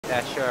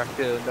That shark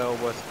don't know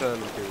what's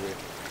coming to it.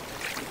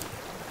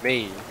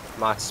 Me,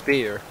 my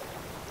spear,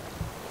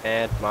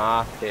 and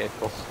my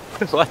pickle.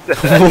 What the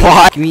heck?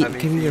 What? Give I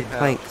mean, me your how?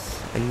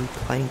 planks. I need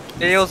planks.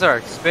 Nails are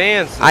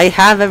expansive. I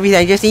have everything.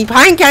 I just need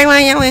planks.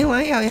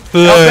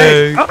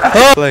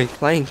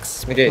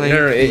 Planks. Okay,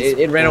 no,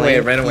 it ran away.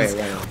 It ran away.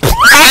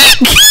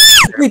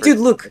 Wait, dude,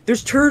 look.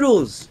 There's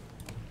turtles.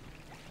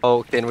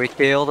 Oh, can we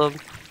kill them?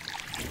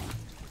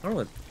 I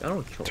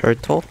don't kill.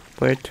 Turtle?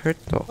 Where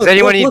turtle? Does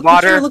anyone need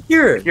water? Look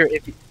here. Here,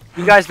 if you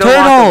guys don't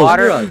Turtle! want the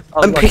water,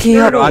 I'm look, picking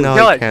up. turtle. No,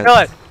 kill I it, can't. kill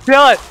it,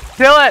 kill it,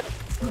 kill it.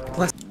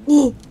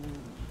 Oh.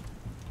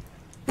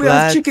 Wait,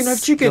 I have chicken. I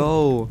have chicken.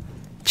 Go.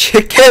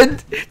 Chicken?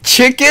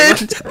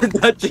 Chicken?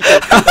 Not chicken.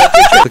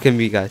 Look at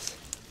me, guys.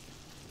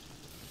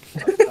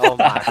 Oh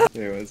my.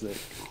 Where was it?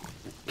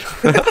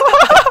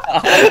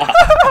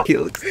 He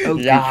looks so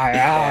good.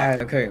 Yeah.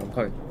 I'm coming.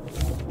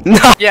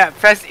 No. Yeah,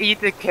 press E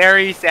to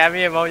carry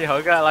Sammy and Momi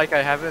Hoga like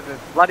I haven't been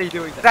bloody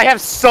doing that. I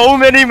have so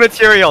many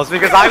materials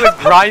because I was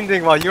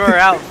grinding while you were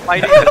out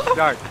fighting the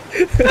shark.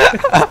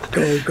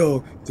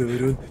 Go.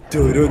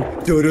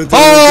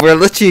 Oh, we're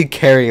literally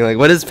carrying. Like,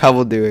 what is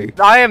Pebble doing?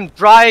 I am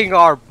drying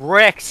our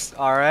bricks,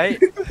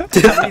 alright?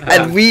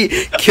 And we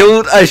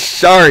killed a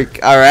shark,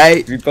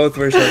 alright? We both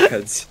wear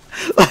shortcuts.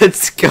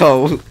 Let's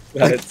go.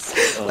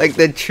 That's Like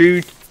the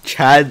true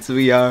Chads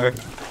we are.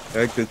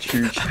 like the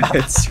true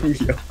chats we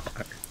are.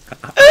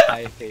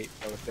 I hate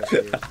both of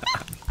you.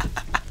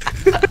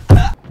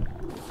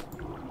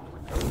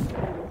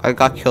 I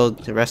got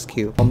killed to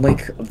rescue.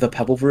 Unlike the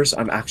Pebbleverse,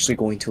 I'm actually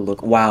going to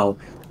look. Wow,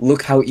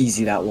 look how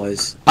easy that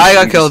was. I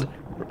got killed.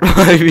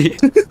 Hey,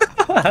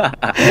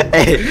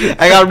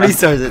 I got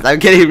resources. I'm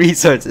getting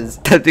resources.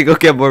 Time to go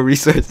get more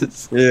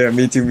resources. Yeah,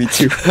 me too.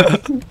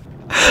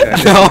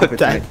 No,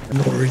 Dad.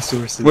 More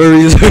resources. More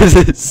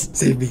resources.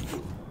 Save me.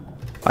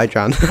 I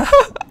drowned.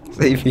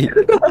 Save me.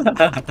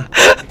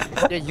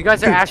 Yeah, you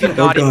guys are actually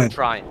Oh, not even God.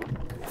 trying.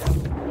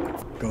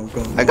 Go.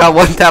 I got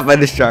one tap by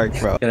the shark,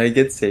 bro. Can I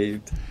get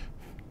saved?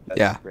 That's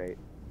Yeah. great.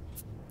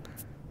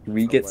 Can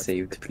we get What's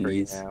saved, the trick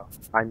please? now?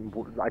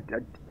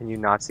 Can you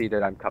not see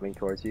that I'm coming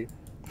towards you?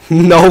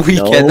 No, we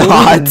No,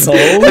 cannot.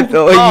 no.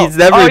 No, he's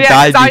never died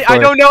yes, before. I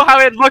don't know how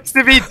it looks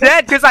to be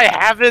dead because I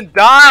haven't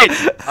died.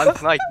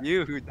 Unlike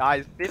you, who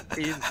dies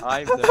 15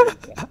 times every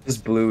day. It's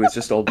blue. It's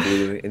just all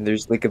blue, and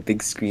there's like a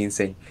big screen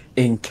saying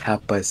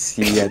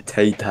 "Incapacitated,"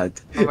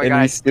 Oh my and god, we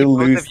I still see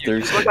both lose of you.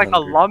 You thirst. look like a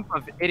lump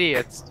of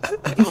idiots.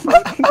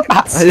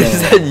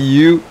 Is that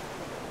you?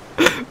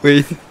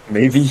 Wait,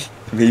 Maybe.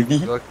 You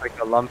look like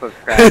a lump of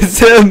crap. it's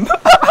him.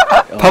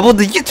 Pebble,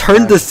 did you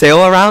turn the sail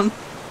around?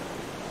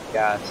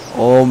 Yes.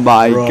 Oh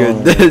my Bro,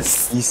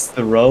 goodness. He's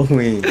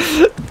throwing.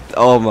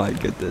 Oh my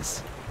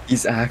goodness.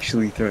 He's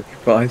actually throwing.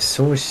 Bro, I have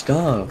so much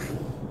stuff.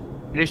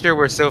 Pretty sure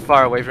we're so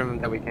far away from him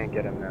that we can't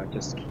get him now.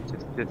 Just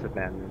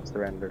abandon,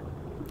 surrender.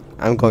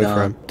 I'm going Nah.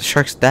 for him. The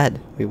shark's dead.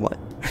 Wait, what?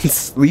 He's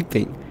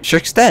sleeping.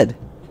 Shark's dead.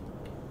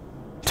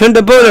 Turn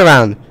the boat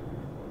around.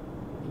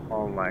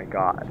 Oh my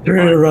god.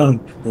 Turn it around.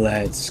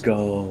 Let's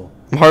go.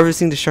 I'm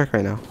harvesting the shark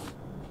right now.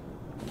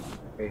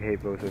 I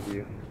hate both of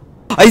you.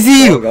 I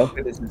see you! Go.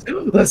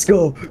 Let's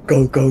go.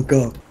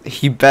 Go.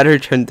 He better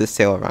turn the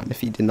sail around. If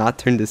he did not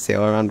turn the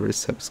sail around, we're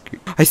so screwed.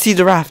 I see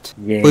the raft.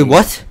 Yay. Wait,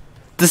 what?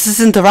 This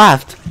isn't the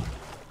raft.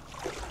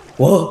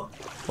 Whoa.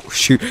 Oh,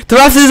 shoot. The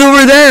raft is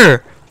over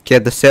there! Okay,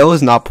 the sail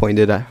is not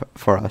pointed at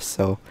for us,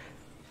 so...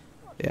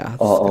 Yeah, it's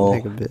gonna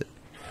take a bit.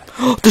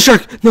 The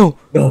shark! No!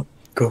 No.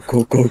 Go.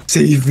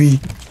 Save me.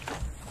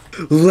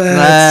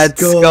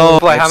 Let's go.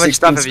 Boy, how much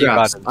stuff have you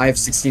gotten? I have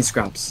 16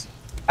 scraps.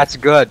 That's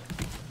good.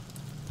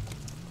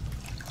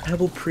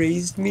 Pebble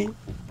praised me.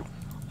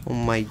 Oh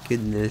my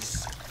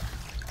goodness.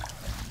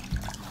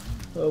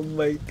 Oh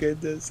my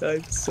goodness,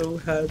 I'm so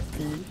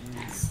happy.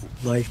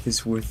 Life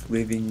is worth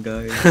living,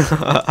 guys.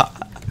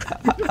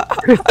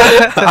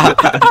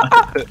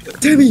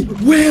 Demi,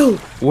 whale!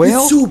 Whale?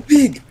 It's so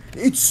big!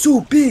 It's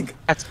so big!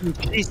 That's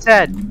what she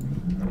said.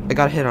 I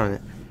got a hit on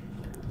it.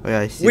 Oh yeah,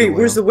 I see. Wait,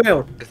 where's the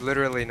whale? It's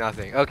literally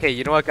nothing. Okay,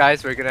 you know what,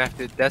 guys? We're gonna have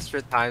to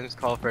desperate times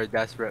call for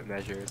desperate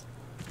measures.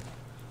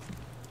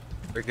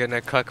 We're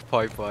gonna cuck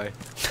poi poi.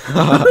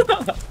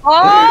 Alright,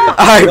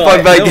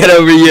 fun back, get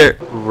over here.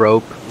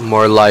 Rope,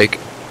 more like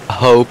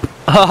hope.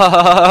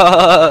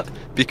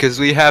 Because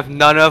we have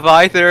none of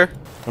either.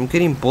 I'm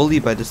getting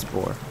bullied by this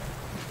boar.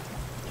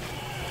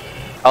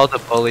 Tell the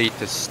bully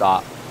to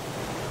stop.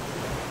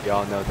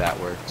 Y'all know that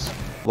works.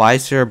 Why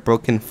is there a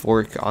broken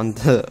fork on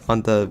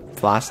the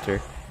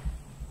blaster?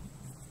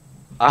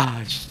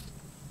 Ah,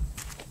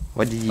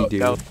 What did you do?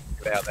 No,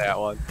 get out that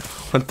one.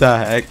 What the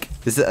heck?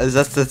 Is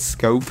that the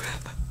scope?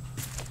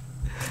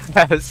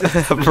 Yes.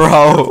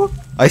 Bro!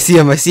 I see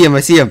him. I'm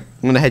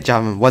gonna headshot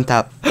him. One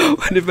tap.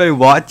 What am I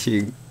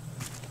watching?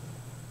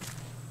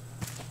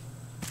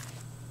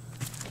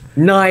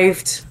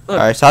 Knifed!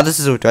 Alright, so how this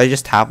is, do I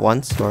just tap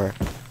once or?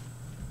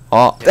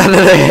 Oh,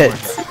 another hit!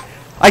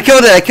 I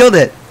killed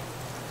it!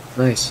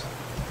 Nice.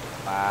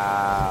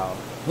 Wow.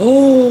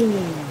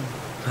 Oh!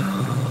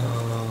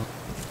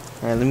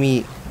 Alright, let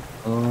me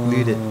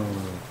loot it.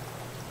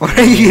 What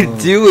are you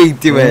doing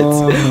to it?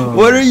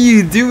 What are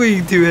you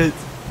doing to it?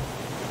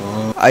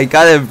 I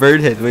got a bird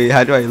head. Wait,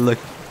 how do I look?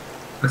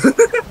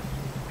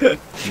 Yo.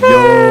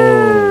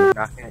 We're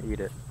not gonna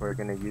eat it. We're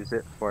gonna use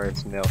it for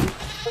its milk.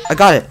 I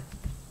got it.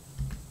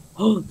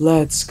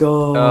 Let's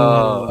go.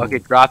 Oh, okay.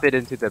 Drop it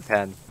into the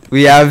pen.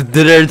 We have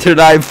dinner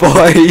tonight,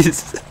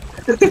 boys.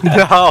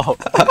 No.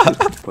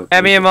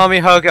 Emmy and Mommy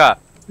Hoga.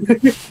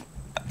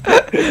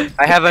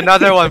 I have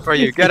another one for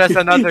you. Get us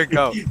another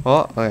go.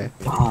 Oh, okay.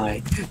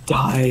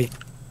 Die,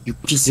 you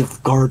piece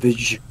of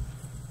garbage.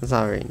 That's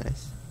not very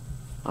nice.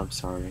 I'm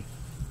sorry.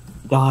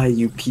 Die,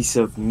 you piece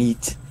of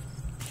meat.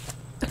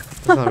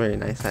 That's not very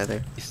nice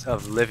either. Piece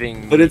of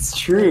living. But it's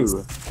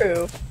true.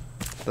 True.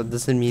 That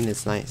doesn't mean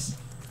it's nice.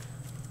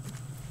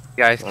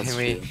 Guys, That's can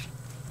we? true.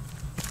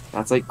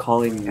 That's like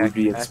calling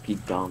Ruby and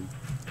Speed dumb.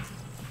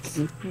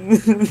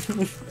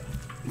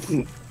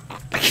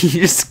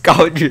 You just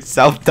called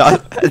yourself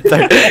done and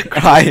started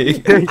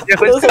crying.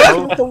 Those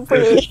are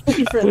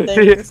completely different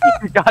things.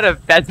 He got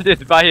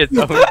offended by his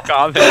own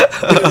comment.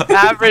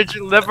 Average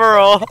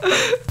liberal.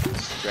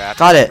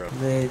 Got it.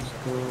 Let's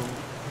go.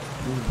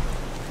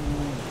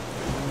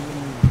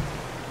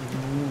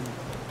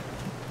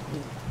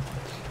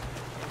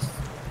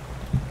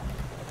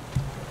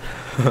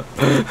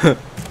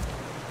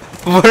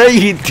 What are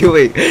you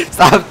doing?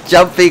 Stop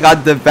jumping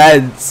on the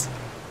beds.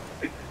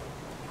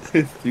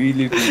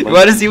 You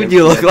wanna see what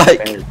you look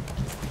like?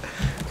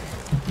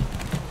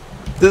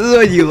 This is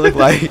what you look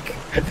like.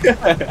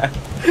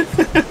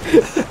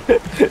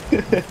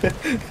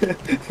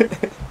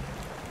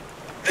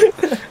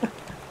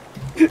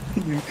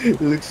 You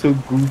look so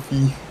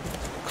goofy.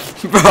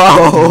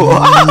 Bro.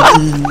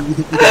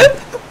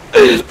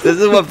 This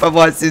is what Pep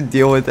wants to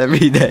deal with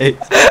every day.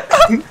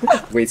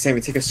 Wait,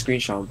 Sammy, take a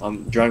screenshot.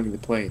 I'm driving the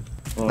plane.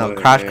 Oh, No,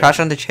 yeah, crash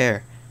on the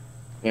chair.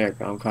 Yeah,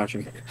 I'm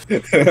crashing.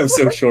 I'm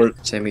so short.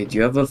 Sammy, do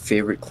you have a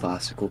favorite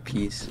classical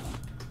piece?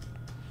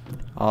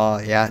 Oh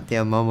yeah, the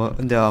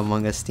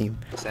Among Us team.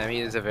 Sammy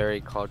is a very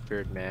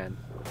cultured man.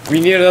 We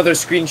need another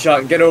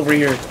screenshot. Get over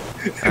here.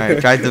 Alright,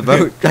 drive the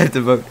boat. Drive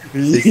the boat.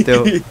 Stay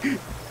still.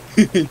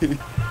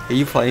 Are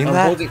you playing I'm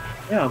that? holding.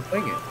 Yeah, I'm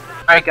playing it.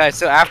 Alright, guys.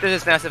 So after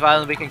this massive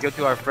island, we can go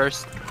to our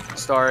first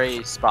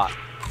story spot.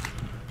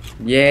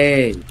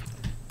 Yay!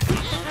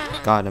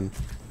 Got him.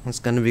 It's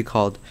gonna be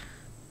called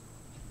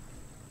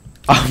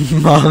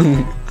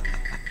Among.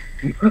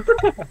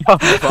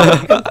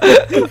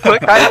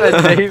 What kind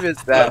of name is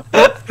that?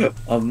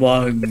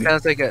 Among. It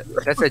sounds like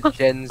that's a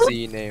Gen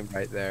Z name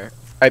right there.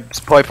 Alright,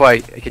 Poi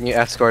Poi, can you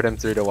escort him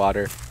through the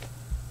water?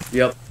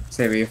 Yep.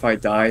 Sammy, if I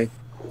die,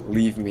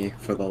 leave me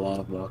for the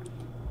lava.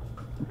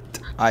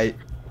 Ah!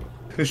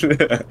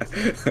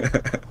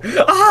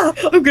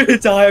 I'm gonna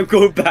die. I'm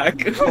going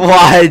back.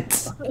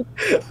 What?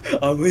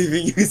 I'm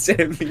leaving you,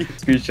 Sammy.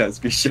 Screenshot.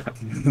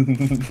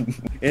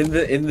 in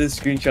the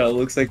screenshot, it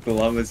looks like the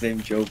llama's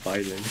named Joe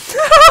Biden.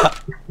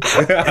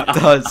 It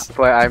does.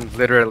 Boy, I'm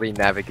literally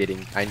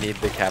navigating. I need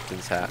the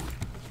captain's hat.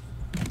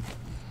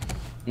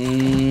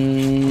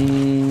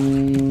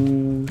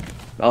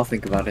 I'll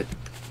think about it.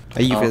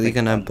 Are you I'll really think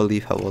gonna about it.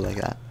 believe how old I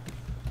got?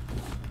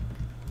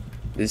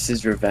 This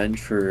is revenge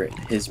for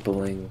his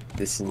bullying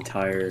this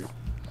entire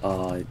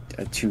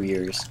 2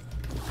 years.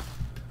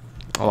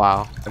 Oh,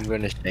 wow. I'm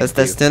gonna shank That's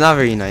you. still not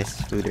very nice,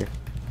 Scooter.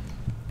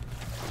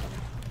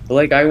 But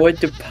like, I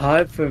want the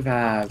purple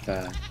hat.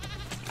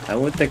 I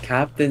want the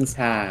captain's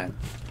hat.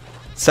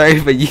 Sorry,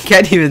 but you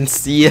can't even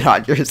see it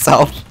on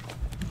yourself.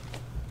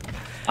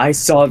 I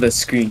saw the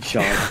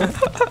screenshot.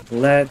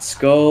 Let's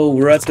go.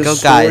 We're at the Go,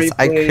 story guys.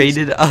 I place.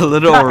 created a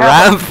little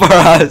ramp for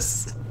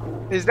us.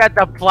 Is that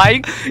the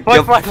plank? Poi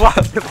Yup. Poi,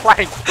 what's the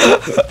plank?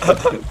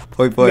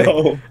 Poi Poi.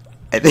 No,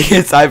 I think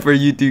it's time for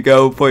you to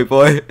go, Poi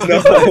Poi.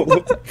 no,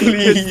 It's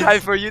please, time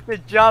for you to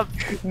jump.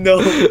 no.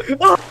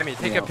 I mean,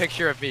 take a No.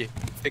 picture of me.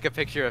 Take a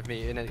picture of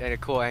me in a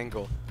cool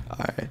angle.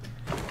 Alright.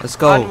 Let's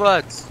go.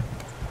 Onwards.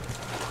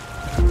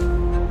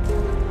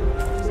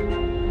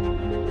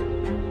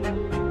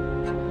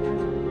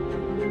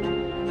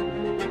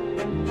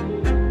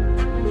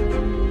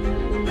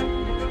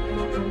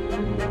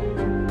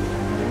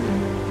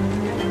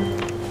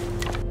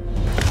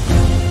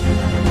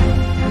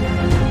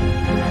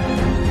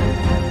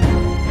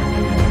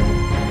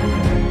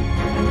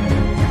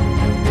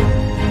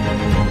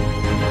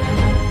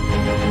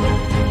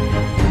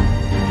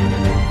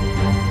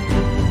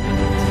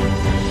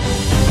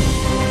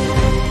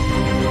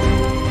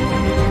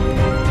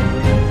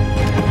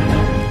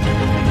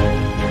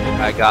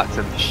 I got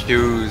some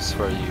shoes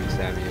for you,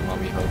 Sammy and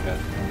Mommy Hoka.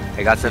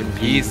 I got some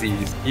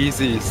Yeezys.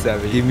 Yeezys,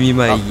 Sammy. Give me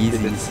my Oh,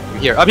 Yeezys.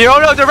 Here. Up here. Oh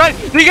no, they're right.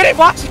 You get it.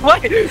 Watch.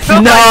 Wait.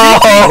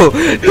 No!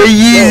 The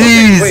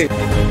Yeezys! Wait.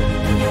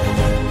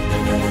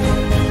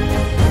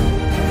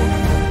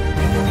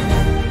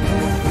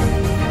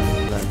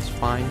 Let's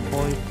find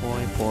Poi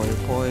Poi Poi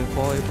Poi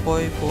Poi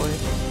Poi Poi.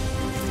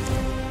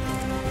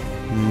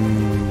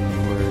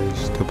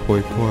 Where's the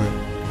Poi Poi?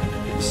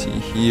 Is he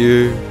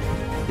here?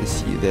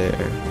 Is he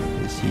there?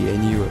 Is he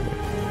anywhere?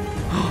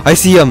 I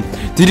see him!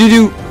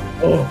 Do-do-do!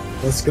 Oh,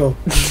 let's go.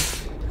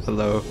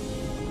 Hello.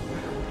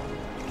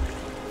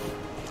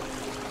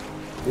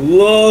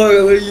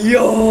 Look,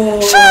 yo!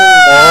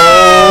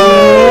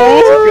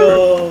 Oh. Let's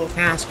go!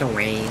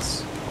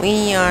 Castaways.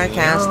 We are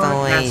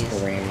castaways.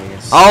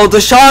 Castaways. Oh,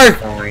 the shark!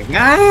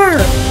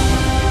 Ah!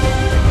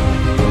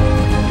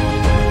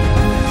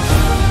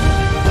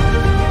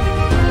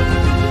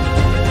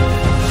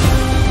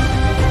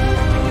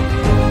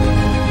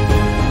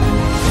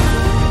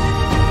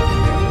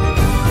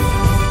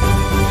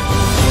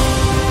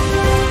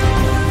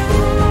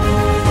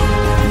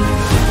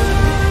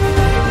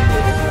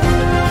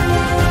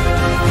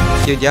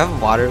 Dude, do you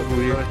have water?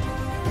 Weird.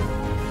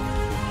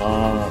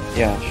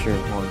 Yeah, sure.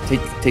 Hold on.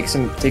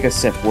 Take a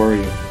sip. Where are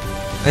you?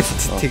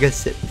 Take a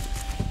sip.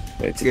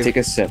 Wait, take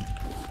a sip.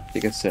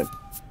 Take a sip.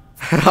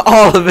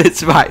 All of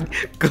it's fine.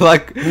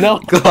 Glug. No,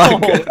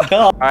 Glug.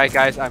 no. Alright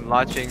guys, I'm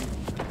launching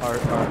our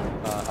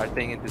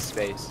thing into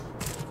space.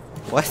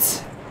 What?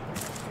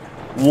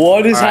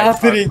 What is Alright,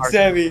 happening, our-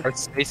 Sammy? Our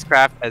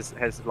spacecraft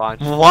has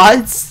launched.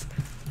 What?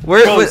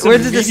 Where Bro, some where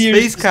did the meteor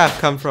just- spacecraft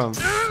come from?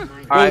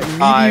 Alright,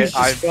 Meteors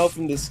just fell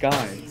from the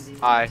sky.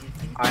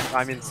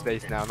 I'm in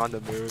space now. I'm on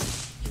the moon.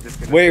 Just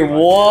gonna Wait, go on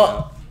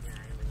what?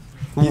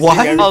 He's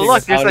What? doing Oh,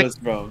 look, everything there's without like- us,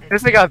 bro.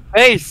 There's like a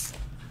base.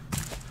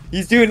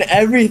 He's doing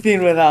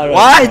everything without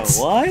What? us.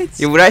 Bro. What?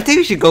 Yeah, but I think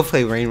we should go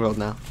play Rain World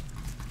now.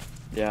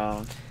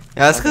 Yeah.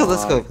 Yeah, let's go. Come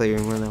Let's go on. play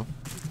Rain World now.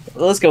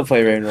 Let's go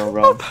play Rainbow,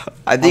 bro.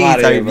 I think I'm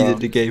he's outta already here, bro. beaten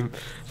the game. I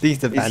think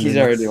he's abandoned He's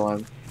us. already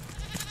won.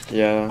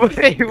 Yeah.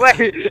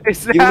 Wait,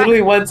 is that? He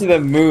literally went to the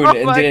moon Oh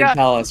and my didn't God.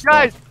 tell us, bro.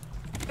 Guys,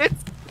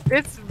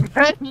 it's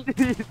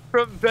Bendy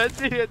from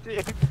Bendy at the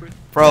end.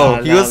 Bro,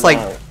 Nah, he nah, was like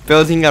nah.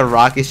 building a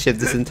rocket ship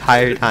this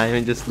entire time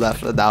and just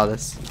left without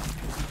us.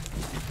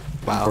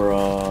 Wow.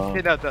 Bro.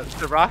 You know,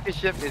 the rocket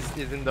ship is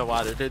in the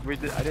water. I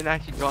didn't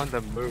actually go on the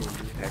moon, you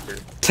hacker.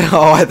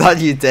 Oh, I thought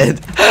you did.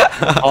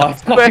 Oh, I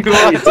thought Wait, you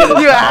what? did.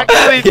 You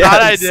actually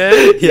thought I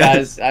did?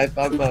 Yes. Yes, I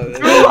thought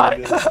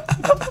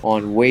What?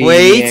 on waiting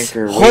Wait,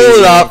 anchor. hold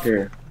waiting up.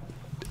 Anchor.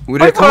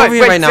 We're come over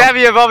here right now.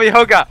 Sammy and Bobby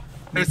Hoga!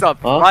 There's a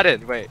Huh?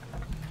 button, wait.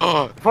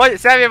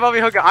 Sammy and Bobby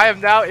Hoga, I am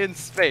now in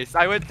space.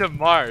 I went to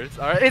Mars,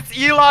 alright? It's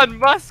Elon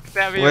Musk,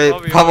 Sammy and Wait,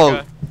 Bobby Pablo.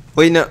 Hoga.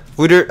 Wait, no.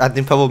 I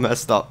think Pablo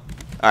messed up.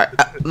 Alright,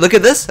 look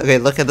at this. Okay,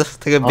 look at this.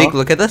 Take a big Huh?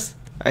 look at this.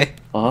 Alright.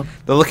 Uh huh.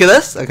 Now look at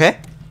this, okay?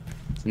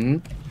 Hmm.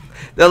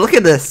 Now look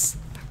at this.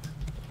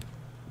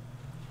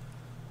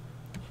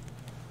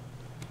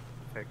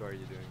 Heck, what are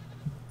you doing?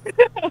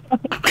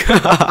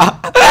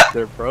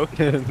 They're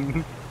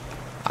broken.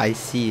 I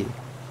see.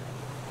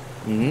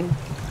 Hmm.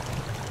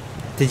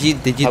 Did you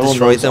Pablo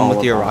destroy knows them all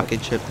with your about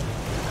rocket ship?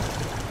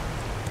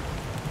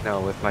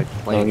 No, with my No,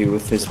 plane. he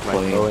with his my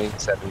plane. Boeing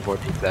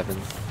 747.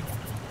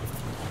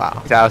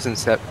 Wow.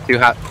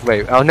 2007.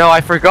 Wait, oh no,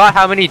 I forgot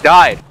how many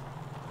died.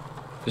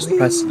 Just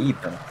press E,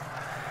 bro.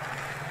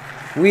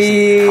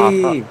 Wee.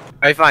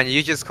 Alright, fine,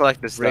 you just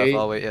collect the stuff. Right.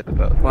 I'll wait at the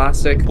boat.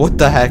 Plastic. What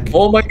the heck?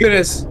 Oh my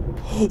goodness.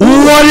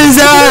 What is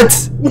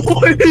that?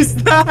 What is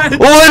that?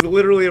 What?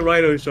 Literally a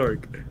rhino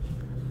shark.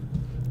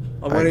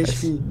 I'm on Alright,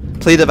 HP.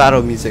 Play the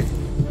battle music.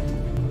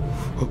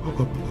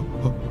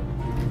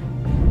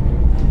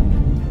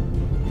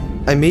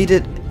 I made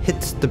it hit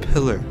the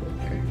pillar.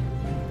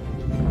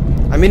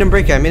 I made him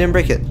break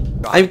it.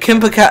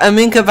 I'm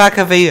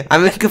incapacitated.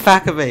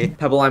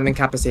 Pebble, I'm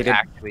incapacitated.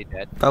 Actually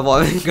dead. Pablo,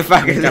 I'm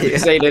incapacitated.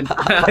 Incapacitated.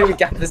 I'm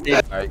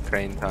incapacitated. Alright,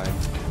 crane time.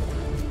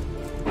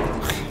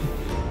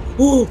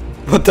 Oh,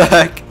 What the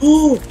heck?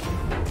 oh,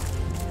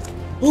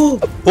 oh.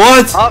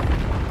 What? Up!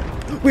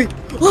 Wait.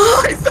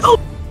 Oh, I fell.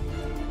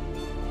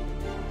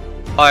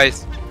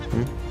 Guys,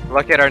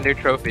 look at our new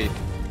trophy.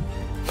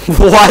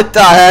 What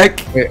the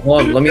heck? Wait,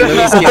 hold on. Let me see.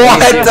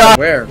 What the-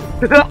 Where?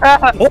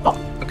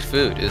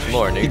 Food is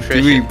more Three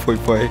nutrition.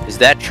 point boy. Is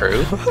that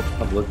true?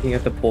 I'm looking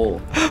at the pole.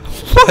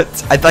 What?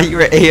 I thought you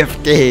were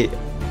AFK.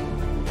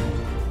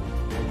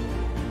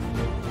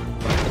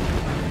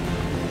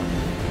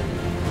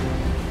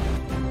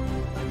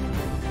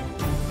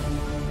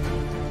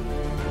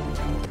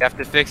 You have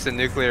to fix the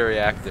nuclear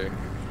reactor.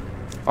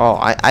 Oh,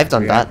 I've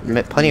done that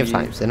plenty of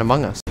times in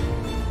Among Us.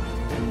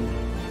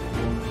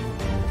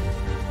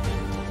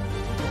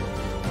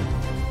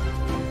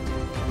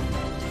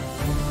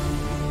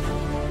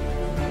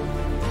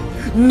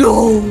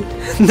 No.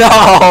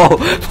 No,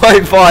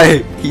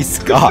 boy, he's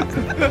gone.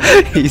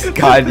 He's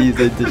gone. He's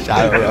in the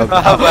shadow of.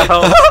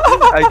 Well,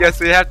 I guess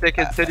we have to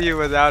continue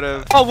without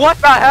him. Oh, what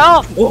the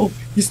hell? Oh,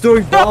 he's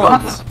throwing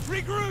bombs.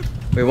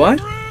 Wait, what?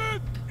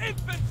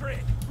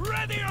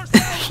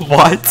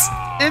 What?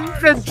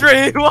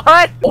 Infantry,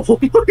 what? Oh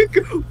my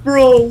god,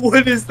 bro!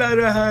 What is that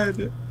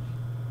ahead?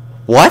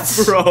 What?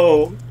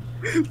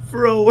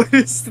 Bro, what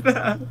is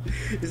that?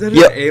 Is that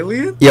Yo- an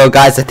alien? Yo,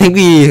 guys, I think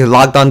we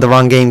logged on the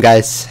wrong game,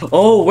 guys.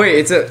 Oh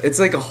wait, it's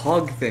like a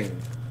hog thing.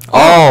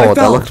 Oh, I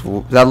fell.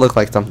 that looked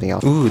like something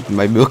else. Ooh,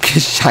 my milk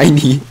is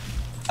shiny.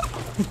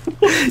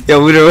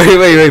 Yo,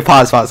 wait,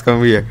 pause, come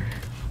over here.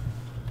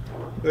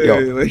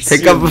 Yo,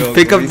 pick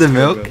up the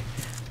milk,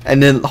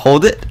 and then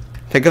hold it.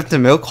 Pick up the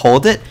milk,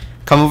 hold it,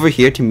 come over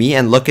here to me,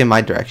 and look in my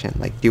direction.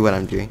 Like, do what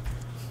I'm doing.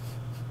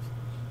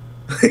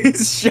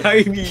 It's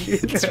shiny.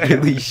 It's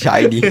really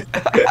shiny.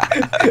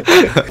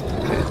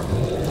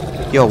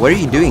 Yo, what are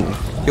you doing?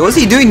 Yo, what's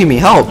he doing to me?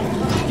 Help!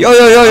 Yo!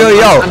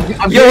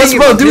 I'm Yo, what's hitting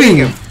bro him, I'm hitting doing?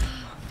 him.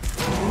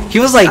 He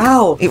was like,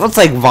 Ow. he was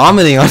like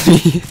vomiting on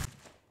me.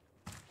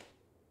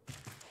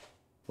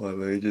 Well,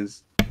 let me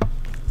just.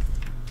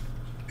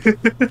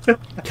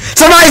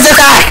 Surprise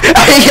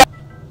attack!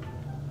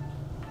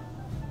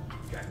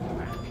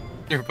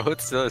 You're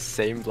both still the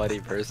same bloody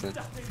person.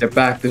 They're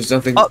back. There's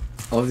nothing. Oh.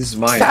 Oh, this is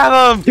mine.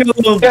 Stab him! Kill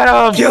him! Get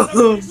him! Kill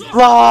him!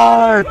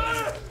 Lord!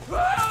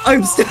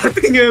 I'm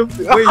stabbing him.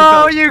 Wait,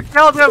 Oh, no. you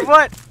killed him!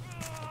 What?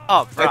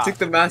 Oh, bro. I took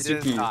the master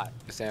key.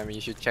 Sammy,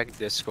 you should check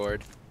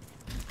Discord.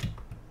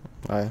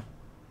 Why?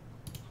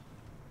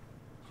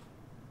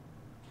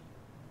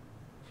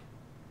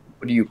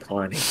 What are you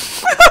planning?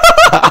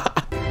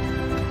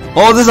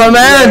 Oh, this is a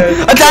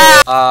man!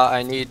 Attack!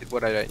 I need,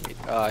 what did I need?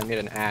 I need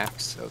an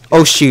axe. Okay.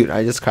 Oh shoot,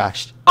 I just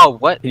crashed. Oh,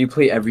 what? Can you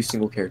play every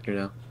single character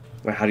now?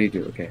 Wait, how do you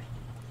do it? Okay.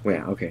 Wait,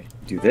 okay.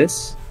 Do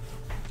this?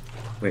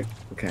 Wait,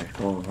 okay.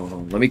 Hold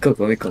on. Let me cook.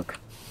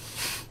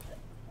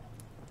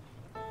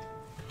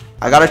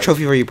 I got a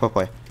trophy for you,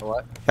 Popoy.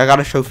 What? I got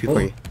a trophy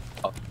for you.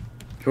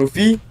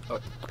 Trophy?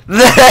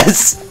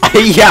 This!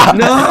 Yeah!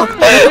 No!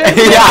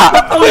 Yeah!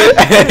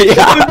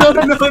 Yeah!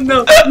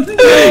 No!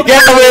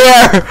 Get over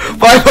here!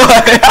 Bye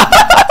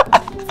bye!